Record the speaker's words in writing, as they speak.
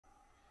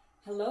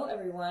Hello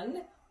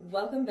everyone,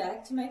 welcome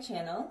back to my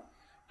channel.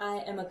 I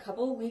am a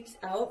couple weeks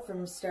out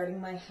from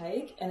starting my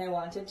hike and I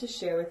wanted to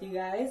share with you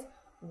guys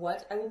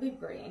what I will be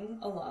bringing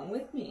along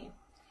with me.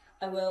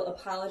 I will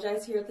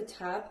apologize here at the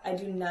top, I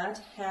do not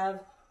have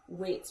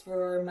weights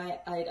for my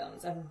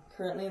items. I'm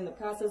currently in the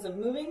process of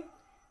moving,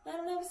 I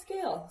don't have a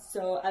scale,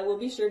 so I will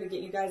be sure to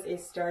get you guys a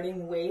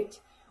starting weight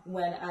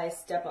when I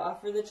step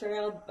off for the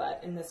trail, but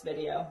in this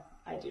video,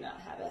 I do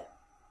not have it.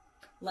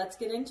 Let's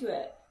get into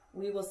it.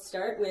 We will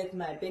start with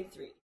my big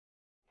three.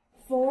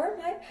 For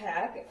my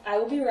pack, I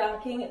will be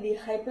rocking the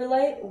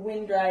Hyperlite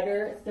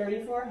Windrider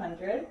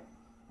 3400.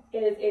 It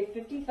is a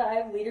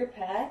 55-liter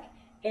pack,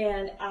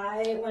 and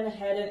I went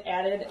ahead and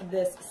added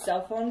this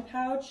cell phone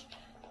pouch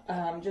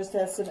just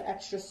as some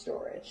extra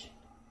storage.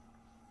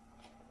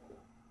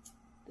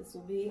 This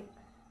will be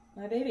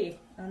my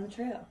baby on the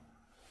trail.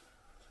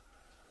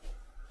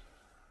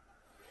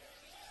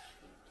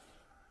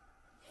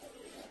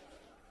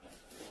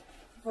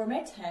 For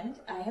my tent,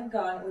 I have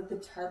gone with the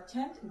Tarp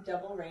Tent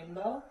Double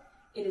Rainbow.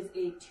 It is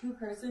a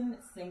two-person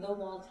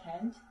single-wall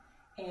tent,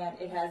 and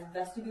it has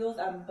vestibules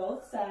on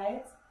both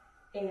sides,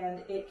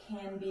 and it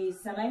can be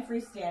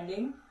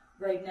semi-freestanding.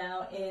 Right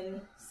now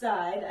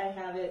inside, I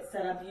have it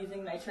set up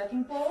using my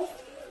trekking poles,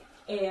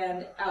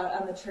 and out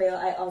on the trail,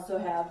 I also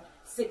have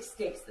 6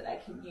 sticks that I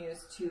can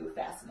use to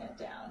fasten it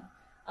down.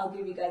 I'll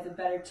give you guys a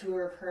better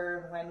tour of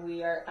her when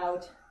we are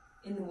out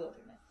in the wilderness.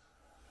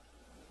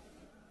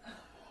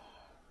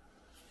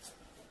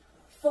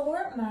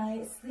 For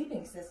my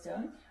sleeping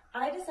system,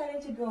 I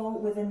decided to go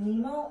with a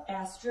Nemo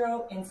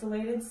Astro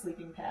insulated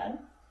sleeping pad.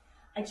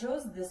 I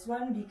chose this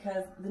one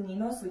because the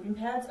Nemo sleeping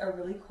pads are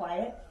really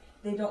quiet.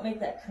 They don't make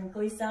that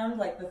crinkly sound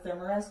like the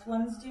Thermarest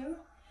ones do.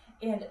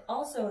 And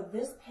also,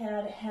 this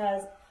pad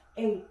has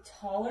a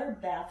taller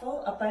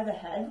baffle up by the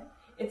head.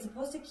 It's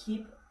supposed to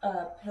keep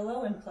a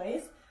pillow in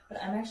place, but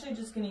I'm actually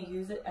just going to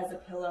use it as a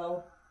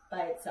pillow by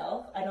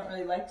itself. I don't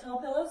really like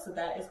tall pillows, so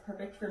that is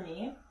perfect for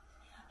me.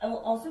 I will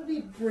also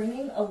be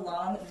bringing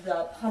along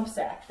the pump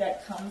sack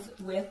that comes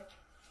with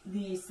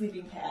the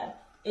sleeping pad.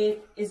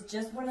 It is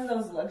just one of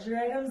those luxury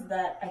items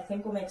that I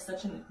think will make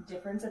such a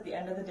difference at the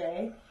end of the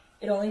day.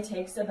 It only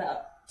takes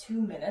about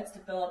 2 minutes to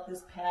fill up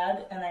this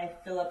pad, and I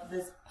fill up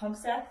this pump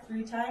sack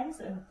 3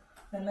 times, and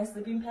then my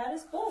sleeping pad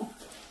is full.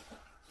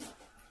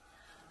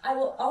 I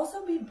will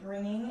also be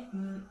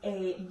bringing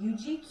a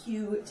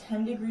UGQ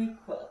 10-degree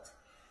quilt.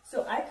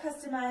 So I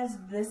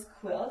customized this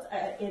quilt.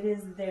 It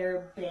is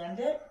their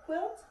Bandit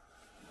quilt,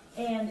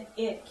 and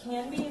it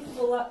can be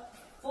full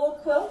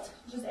quilt,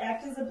 just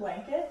act as a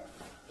blanket.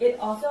 It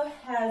also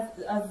has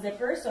a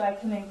zipper so I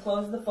can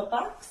enclose the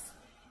footbox,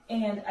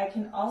 and I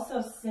can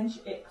also cinch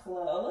it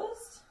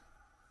closed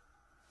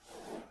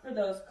for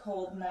those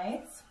cold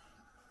nights.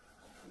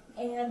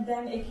 And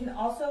then it can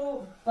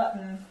also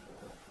button,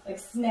 like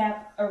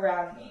snap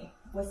around me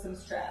with some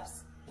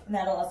straps. And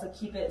that'll also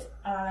keep it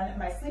on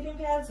my sleeping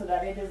pad so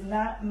that it is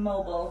not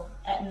mobile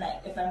at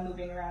night if I'm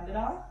moving around at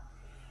all.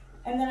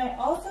 And then I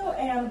also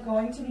am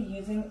going to be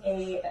using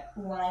a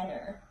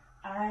liner.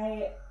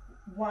 I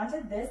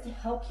wanted this to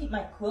help keep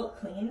my quilt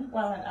clean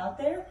while I'm out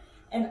there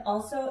and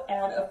also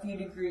add a few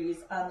degrees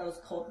on those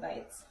cold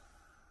nights.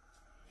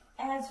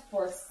 As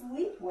for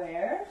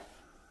sleepwear,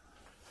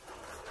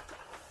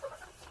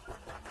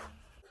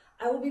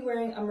 I will be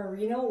wearing a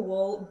merino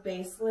wool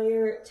base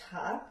layer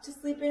top to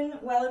sleep in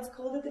while it's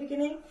cold at the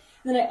beginning.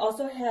 And then I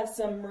also have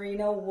some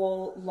merino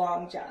wool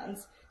long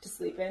johns to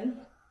sleep in.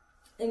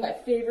 I think my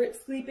favorite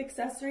sleep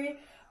accessory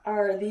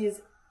are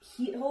these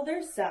heat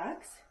holder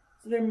socks.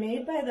 So they're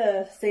made by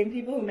the same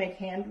people who make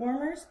hand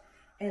warmers,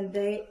 and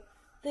they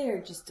are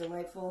just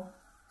delightful.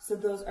 So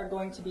those are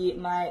going to be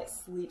my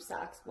sleep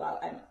socks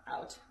while I'm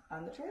out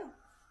on the trail.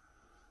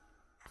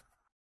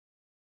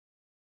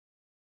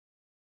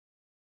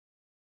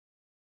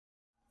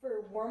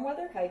 For warm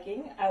weather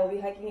hiking, I will be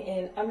hiking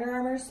in Under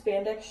Armour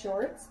spandex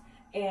shorts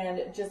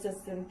and just a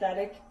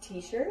synthetic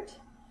t-shirt.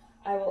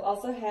 I will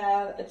also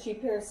have a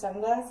cheap pair of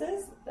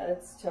sunglasses,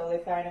 that's totally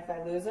fine if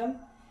I lose them,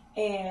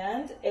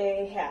 and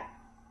a hat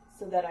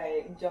so that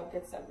I don't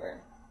get sunburned.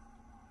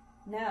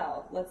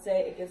 Now, let's say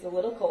it gets a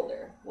little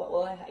colder. What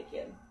will I hike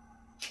in?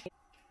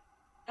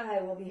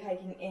 I will be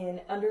hiking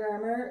in Under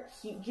Armour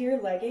Heat Gear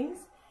leggings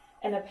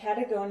and a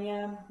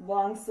Patagonia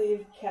long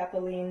sleeve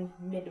Capeline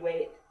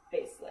midweight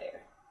base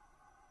layer.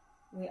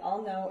 We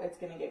all know it's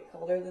going to get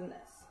colder than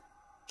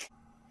this.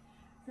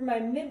 For my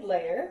mid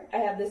layer, I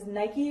have this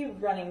Nike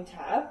running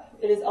top.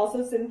 It is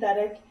also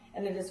synthetic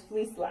and it is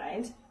fleece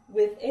lined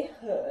with a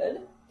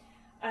hood.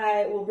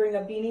 I will bring a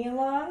beanie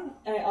along,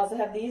 and I also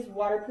have these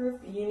waterproof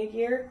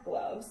Unigear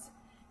gloves.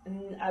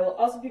 And I will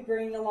also be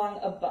bringing along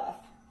a buff.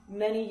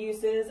 Many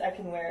uses. I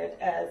can wear it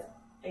as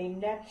a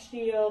neck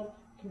shield,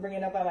 can bring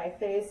it up on my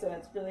face so when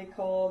it's really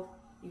cold.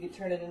 You can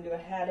turn it into a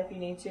hat if you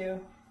need to.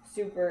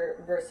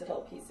 Super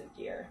versatile piece of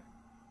gear.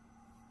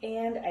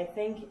 And I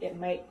think it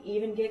might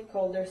even get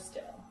colder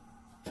still.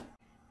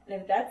 And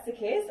if that's the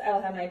case,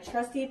 I'll have my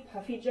trusty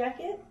puffy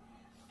jacket.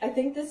 I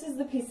think this is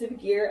the piece of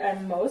gear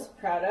I'm most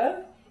proud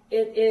of.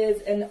 It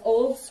is an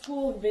old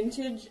school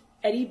vintage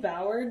Eddie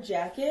Bauer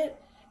jacket,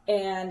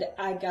 and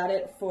I got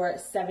it for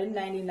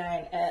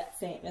 $7.99 at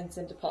St.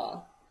 Vincent de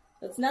Paul.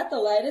 It's not the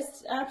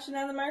lightest option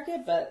on the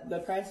market, but the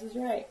price is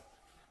right.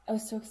 I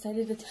was so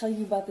excited to tell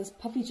you about this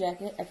puffy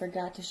jacket, I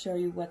forgot to show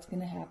you what's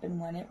going to happen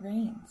when it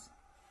rains.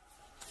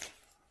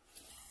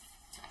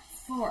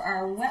 For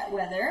our wet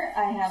weather,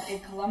 I have a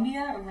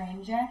Columbia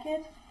rain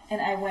jacket,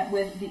 and I went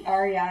with the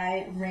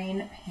REI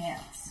rain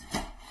pants.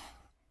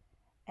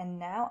 And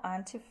now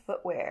on to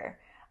footwear.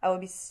 I will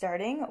be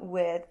starting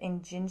with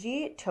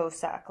Injinji toe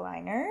sock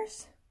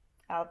liners.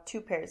 I'll have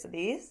 2 pairs of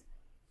these.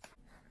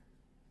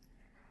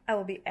 I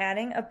will be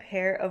adding a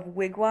pair of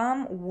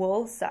Wigwam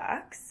wool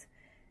socks.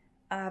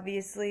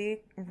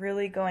 Obviously,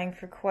 really going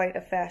for quite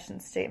a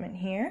fashion statement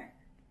here.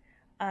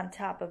 On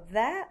top of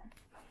that,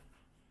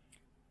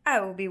 I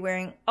will be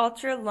wearing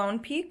Ultra Lone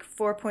Peak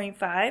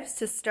 4.5s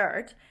to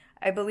start.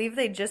 I believe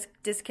they just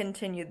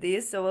discontinued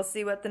these, so we'll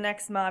see what the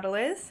next model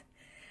is.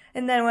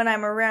 And then when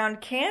I'm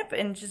around camp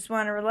and just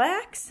want to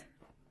relax,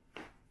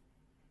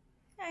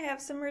 I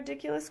have some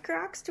ridiculous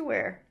Crocs to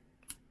wear.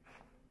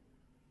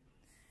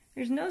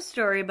 There's no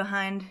story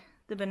behind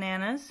the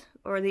bananas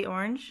or the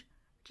orange.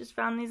 Just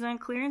found these on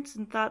clearance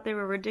and thought they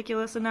were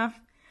ridiculous enough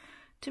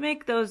to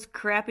make those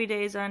crappy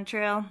days on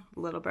trail a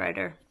little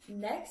brighter.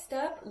 Next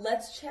up,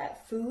 let's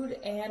chat food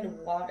and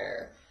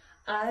water.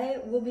 I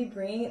will be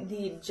bringing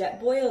the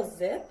Jetboil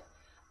Zip,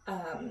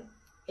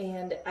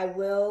 and I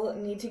will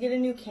need to get a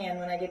new can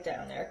when I get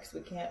down there because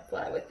we can't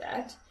fly with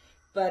that.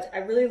 But I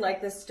really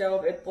like this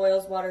stove. It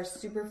boils water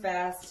super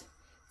fast.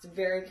 It's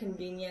very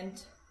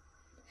convenient.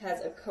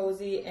 Has a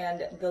cozy,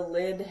 and the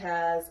lid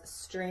has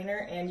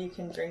strainer and you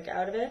can drink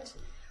out of it.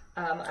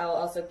 I will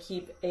also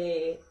keep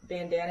a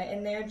bandana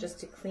in there just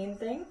to clean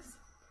things.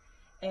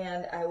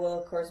 And I will,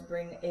 of course,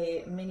 bring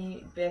a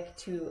mini Bic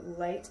to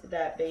light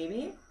that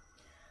baby.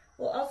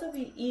 We'll also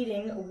be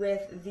eating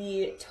with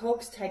the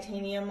Tokes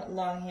Titanium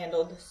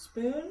long-handled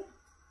spoon.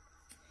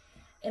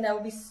 And I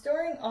will be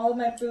storing all of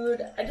my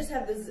food. I just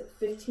have this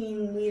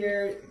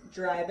 15-liter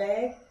dry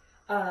bag.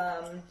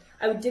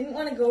 I didn't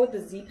want to go with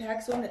the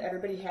Z-Packs one that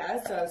everybody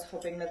has, so I was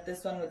hoping that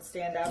this one would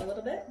stand out a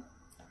little bit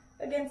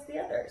against the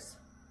others.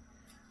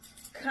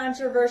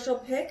 Controversial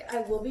pick,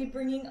 I will be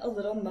bringing a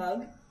little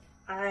mug.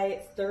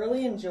 I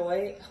thoroughly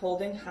enjoy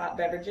holding hot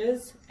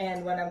beverages,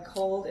 and when I'm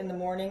cold in the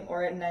morning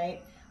or at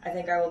night, I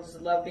think I will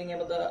just love being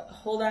able to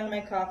hold on to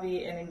my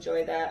coffee and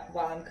enjoy that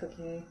while I'm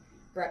cooking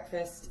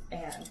breakfast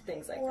and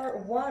things like that. For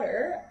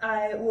water,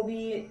 I will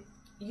be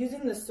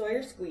using the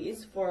Sawyer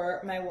Squeeze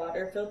for my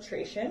water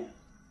filtration.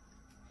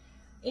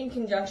 In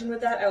conjunction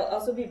with that, I will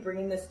also be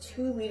bringing this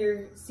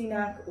 2-liter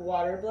CNOC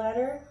water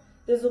bladder.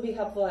 This will be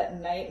helpful at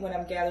night when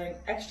I'm gathering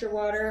extra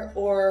water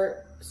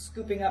or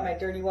scooping up my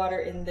dirty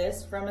water in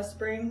this from a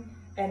spring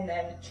and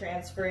then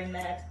transferring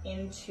that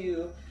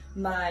into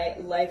my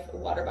Life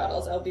water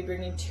bottles. I'll be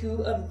bringing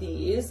 2 of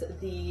these,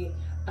 the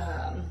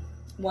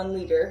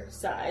 1-liter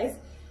size.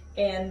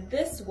 And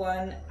this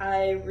one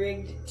I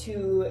rigged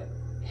to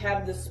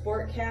have the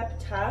sport cap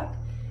top,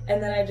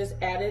 and then I just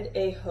added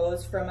a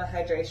hose from a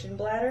hydration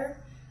bladder.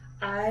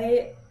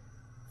 I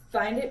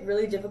find it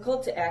really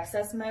difficult to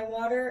access my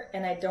water,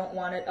 and I don't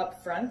want it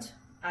up front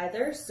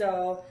either,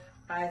 so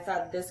I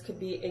thought this could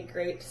be a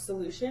great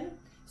solution.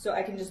 So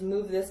I can just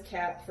move this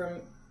cap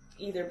from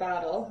either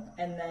bottle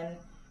and then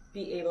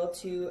be able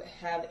to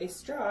have a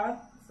straw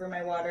for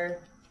my water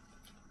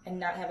and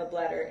not have a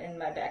bladder in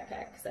my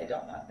backpack, because I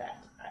don't want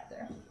that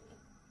either.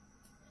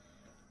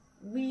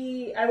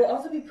 I will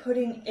also be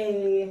putting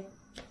a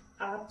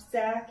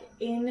OpSac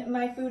in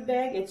my food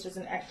bag. It's just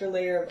an extra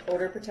layer of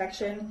odor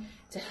protection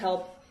to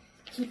help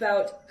keep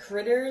out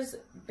critters,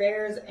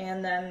 bears,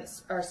 and then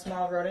our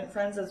small rodent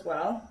friends as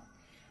well.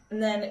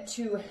 And then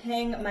to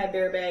hang my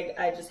bear bag,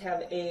 I just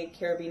have a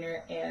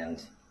carabiner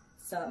and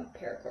some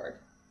paracord.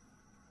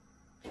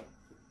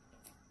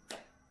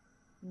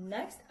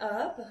 Next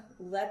up,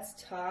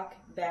 let's talk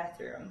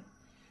bathroom.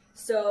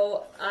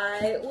 So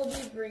I will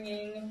be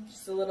bringing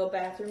just a little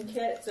bathroom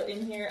kit. So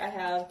in here I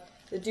have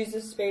the Deuce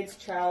of Spades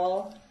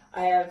trowel,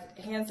 I have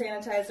hand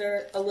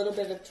sanitizer, a little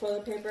bit of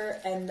toilet paper,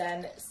 and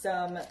then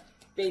some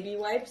baby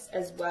wipes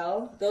as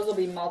well. Those will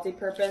be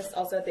multi-purpose.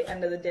 Also at the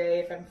end of the day,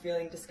 if I'm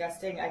feeling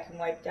disgusting, I can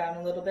wipe down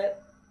a little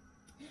bit.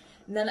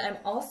 And then I'm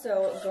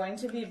also going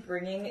to be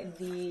bringing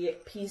the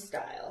pee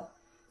style.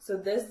 So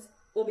this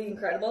will be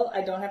incredible.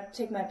 I don't have to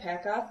take my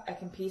pack off. I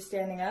can pee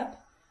standing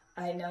up.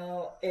 I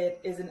know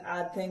it is an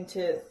odd thing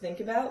to think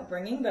about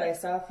bringing, but I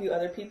saw a few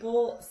other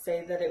people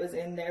say that it was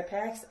in their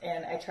packs,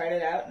 and I tried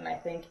it out, and I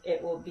think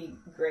it will be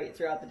great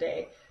throughout the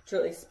day to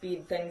really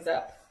speed things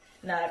up,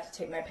 not have to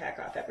take my pack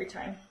off every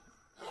time.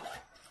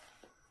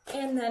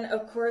 And then,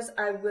 of course,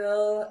 I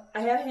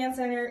have hand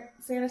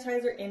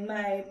sanitizer in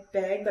my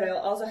bag, but I will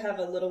also have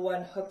a little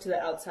one hooked to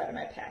the outside of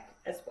my pack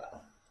as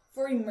well.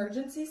 For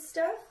emergency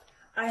stuff,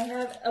 I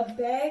have a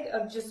bag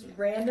of just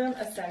random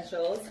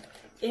essentials.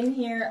 In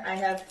here, I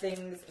have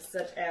things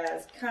such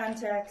as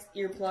contacts,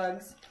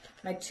 earplugs,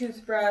 my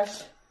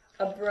toothbrush,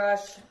 a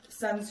brush,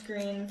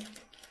 sunscreen.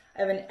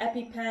 I have an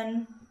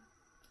EpiPen.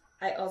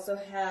 I also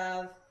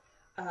have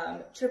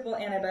triple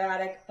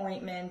antibiotic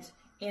ointment,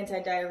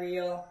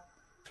 anti-diarrheal,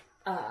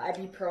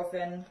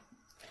 ibuprofen,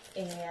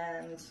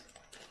 and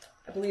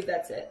I believe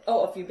that's it.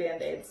 Oh, a few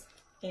Band-Aids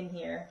in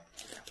here.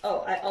 Oh,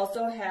 I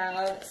also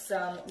have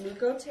some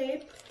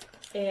leukotape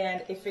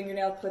and a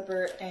fingernail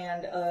clipper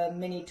and a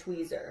mini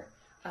tweezer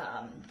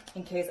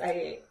in case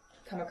I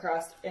come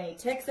across any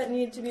ticks that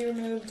need to be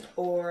removed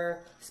or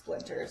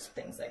splinters,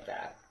 things like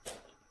that.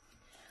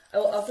 I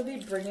will also be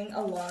bringing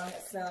along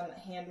some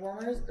hand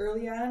warmers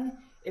early on.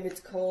 If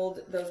it's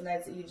cold, those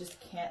nights that you just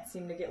can't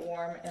seem to get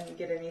warm and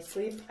get any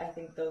sleep, I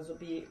think those will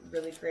be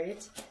really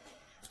great.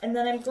 And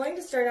then I'm going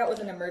to start out with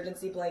an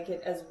emergency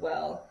blanket as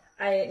well.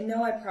 I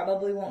know I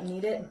probably won't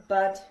need it,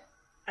 but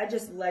I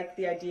just like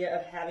the idea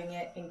of having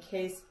it in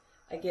case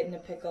I get in a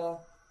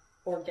pickle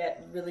or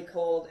get really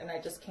cold and I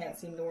just can't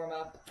seem to warm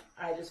up.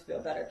 I just feel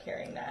better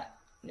carrying that,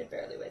 and it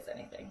barely weighs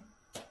anything.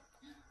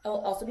 I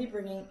will also be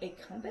bringing a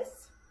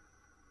compass.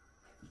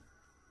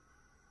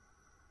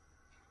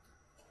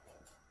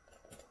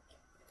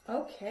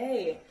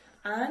 Okay,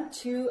 on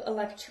to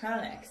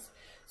electronics.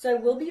 So I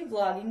will be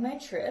vlogging my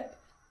trip.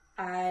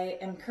 I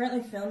am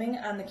currently filming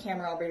on the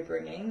camera I'll be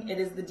bringing. It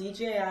is the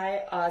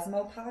DJI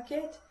Osmo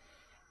Pocket,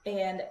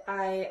 and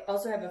I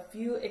also have a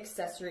few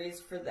accessories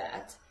for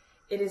that.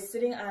 It is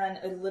sitting on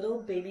a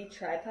little baby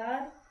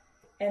tripod,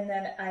 and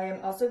then I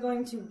am also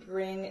going to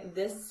bring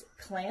this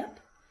clamp.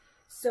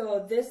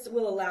 So this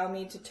will allow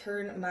me to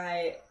turn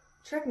my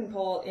trekking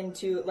pole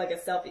into like a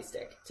selfie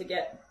stick to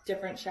get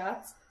different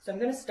shots. So I'm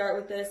going to start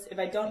with this. If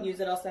I don't use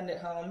it, I'll send it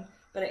home,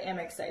 but I am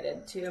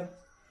excited to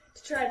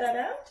try that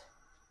out.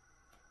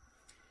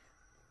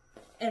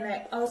 And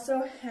I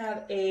also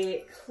have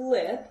a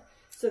clip,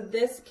 so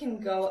this can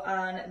go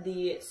on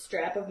the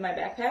strap of my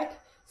backpack,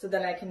 so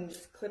then I can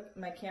just clip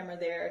my camera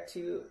there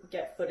to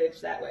get footage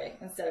that way,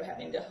 instead of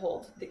having to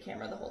hold the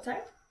camera the whole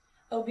time.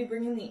 I'll be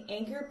bringing the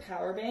Anker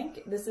power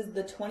bank. This is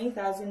the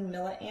 20,000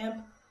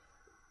 milliamp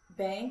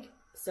bank,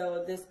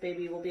 so this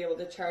baby will be able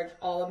to charge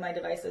all of my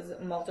devices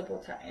multiple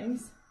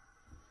times.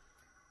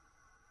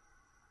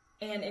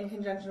 And in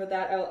conjunction with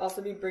that, I will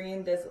also be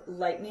bringing this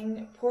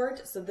lightning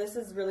port. So this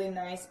is really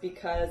nice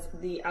because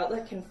the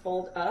outlet can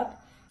fold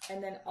up,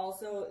 and then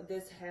also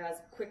this has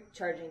quick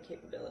charging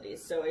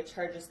capabilities. So it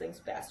charges things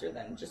faster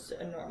than just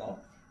a normal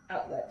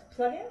outlet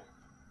plug-in.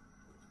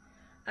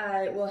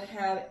 I will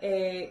have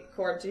a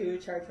cord to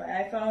charge my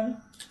iPhone,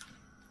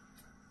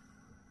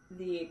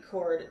 the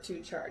cord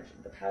to charge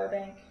the power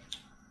bank,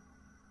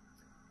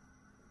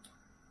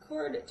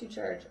 cord to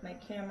charge my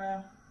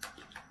camera,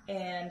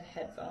 and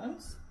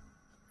headphones.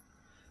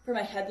 For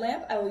my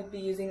headlamp, I will be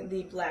using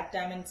the Black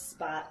Diamond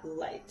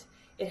Spotlight.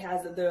 It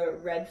has the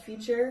red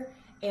feature,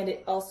 and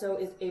it also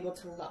is able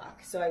to lock,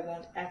 so I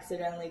won't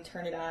accidentally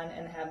turn it on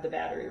and have the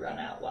battery run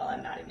out while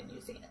I'm not even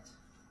using it.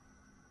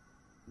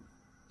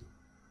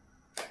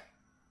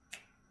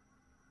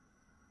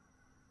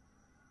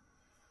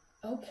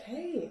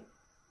 Okay,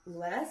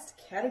 last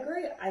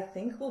category I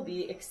think will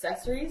be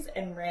accessories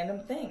and random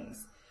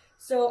things.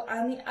 So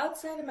on the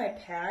outside of my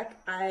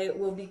pack, I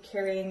will be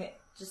carrying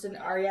just an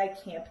REI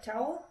camp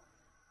towel.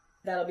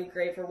 That'll be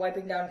great for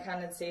wiping down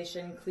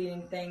condensation,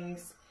 cleaning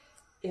things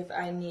if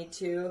I need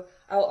to.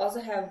 I will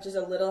also have just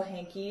a little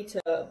hanky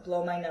to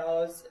blow my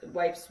nose,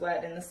 wipe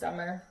sweat in the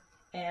summer,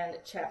 and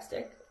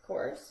chapstick, of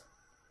course.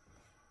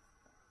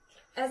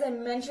 As I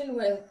mentioned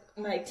with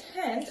my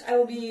tent, I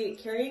will be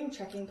carrying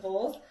trekking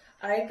poles.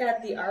 I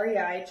got the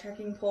REI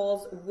trekking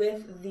poles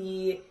with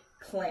the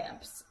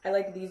clamps. I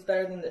like these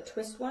better than the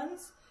twist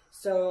ones,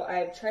 so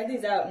I've tried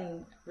these out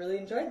and really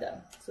enjoyed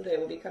them. So they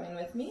will be coming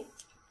with me.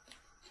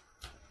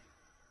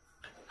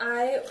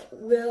 I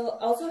will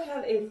also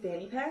have a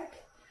fanny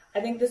pack. I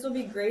think this will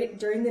be great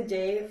during the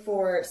day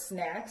for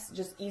snacks,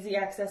 just easy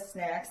access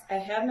snacks. I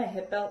have my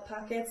hip belt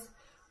pockets,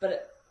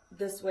 but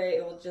this way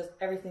it will just,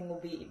 everything will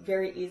be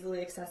very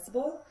easily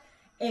accessible.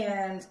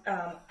 And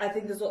I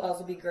think this will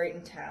also be great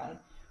in town.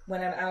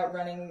 When I'm out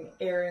running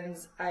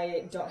errands,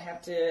 I don't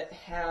have to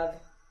have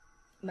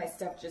my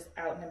stuff just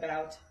out and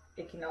about.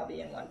 It can all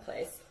be in one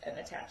place and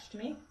attached to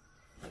me.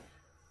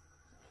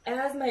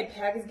 As my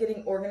pack is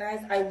getting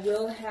organized, I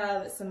will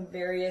have some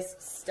various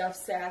stuff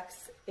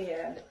sacks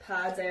and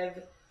pods. I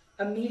have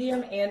a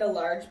medium and a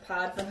large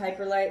pod from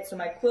Hyperlite, so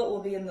my quilt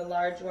will be in the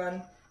large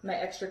one. My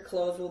extra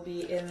clothes will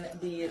be in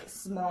the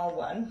small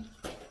one.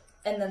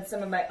 And then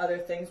some of my other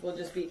things will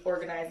just be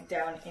organized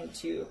down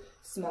into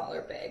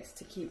smaller bags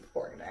to keep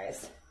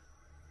organized.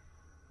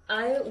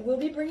 I will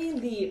be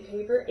bringing the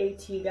paper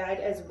AT guide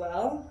as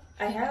well.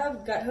 I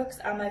have gut hooks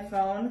on my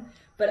phone,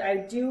 but I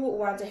do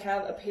want to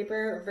have a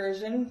paper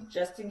version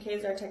just in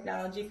case our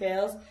technology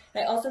fails.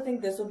 And I also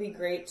think this will be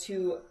great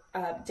to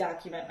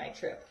document my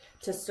trip,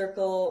 to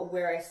circle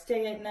where I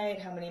stay at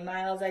night, how many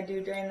miles I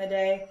do during the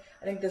day.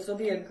 I think this will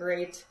be a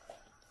great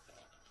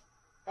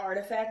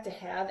artifact to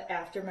have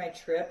after my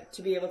trip,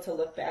 to be able to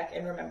look back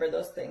and remember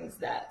those things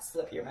that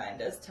slip your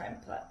mind as time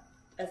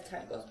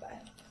goes by.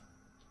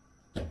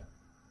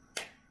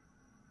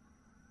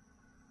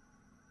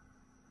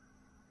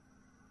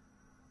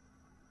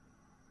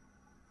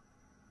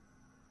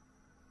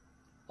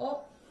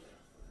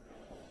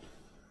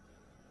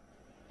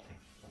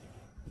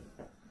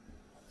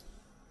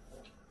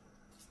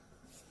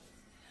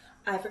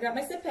 I forgot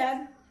my sit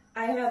pad.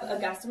 I have a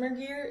Gossamer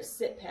Gear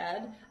sit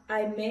pad.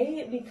 I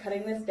may be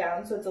cutting this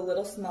down so it's a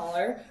little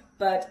smaller,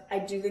 but I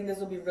do think this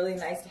will be really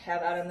nice to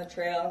have out on the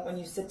trail when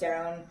you sit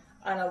down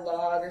on a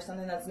log or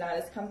something that's not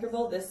as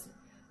comfortable. This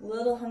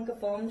little hunk of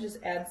foam just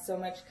adds so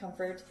much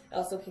comfort. It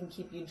also can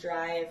keep you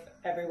dry if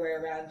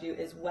everywhere around you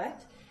is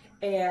wet.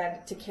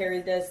 And to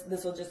carry this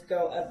will just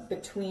go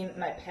between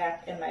my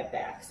pack and my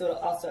back. So it'll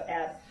also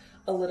add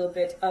a little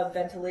bit of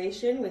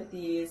ventilation with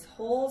these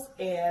holes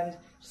and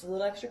just a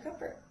little extra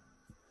comfort.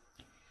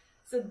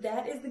 So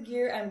that is the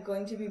gear I'm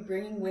going to be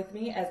bringing with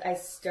me as I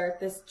start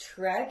this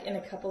trek in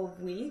a couple of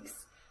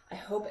weeks. I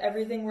hope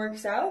everything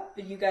works out,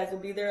 but you guys will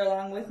be there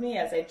along with me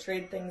as I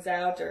trade things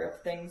out, or if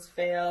things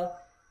fail,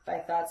 if I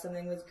thought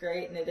something was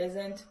great and it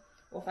isn't,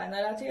 we'll find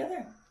that out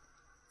together.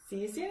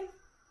 See you soon.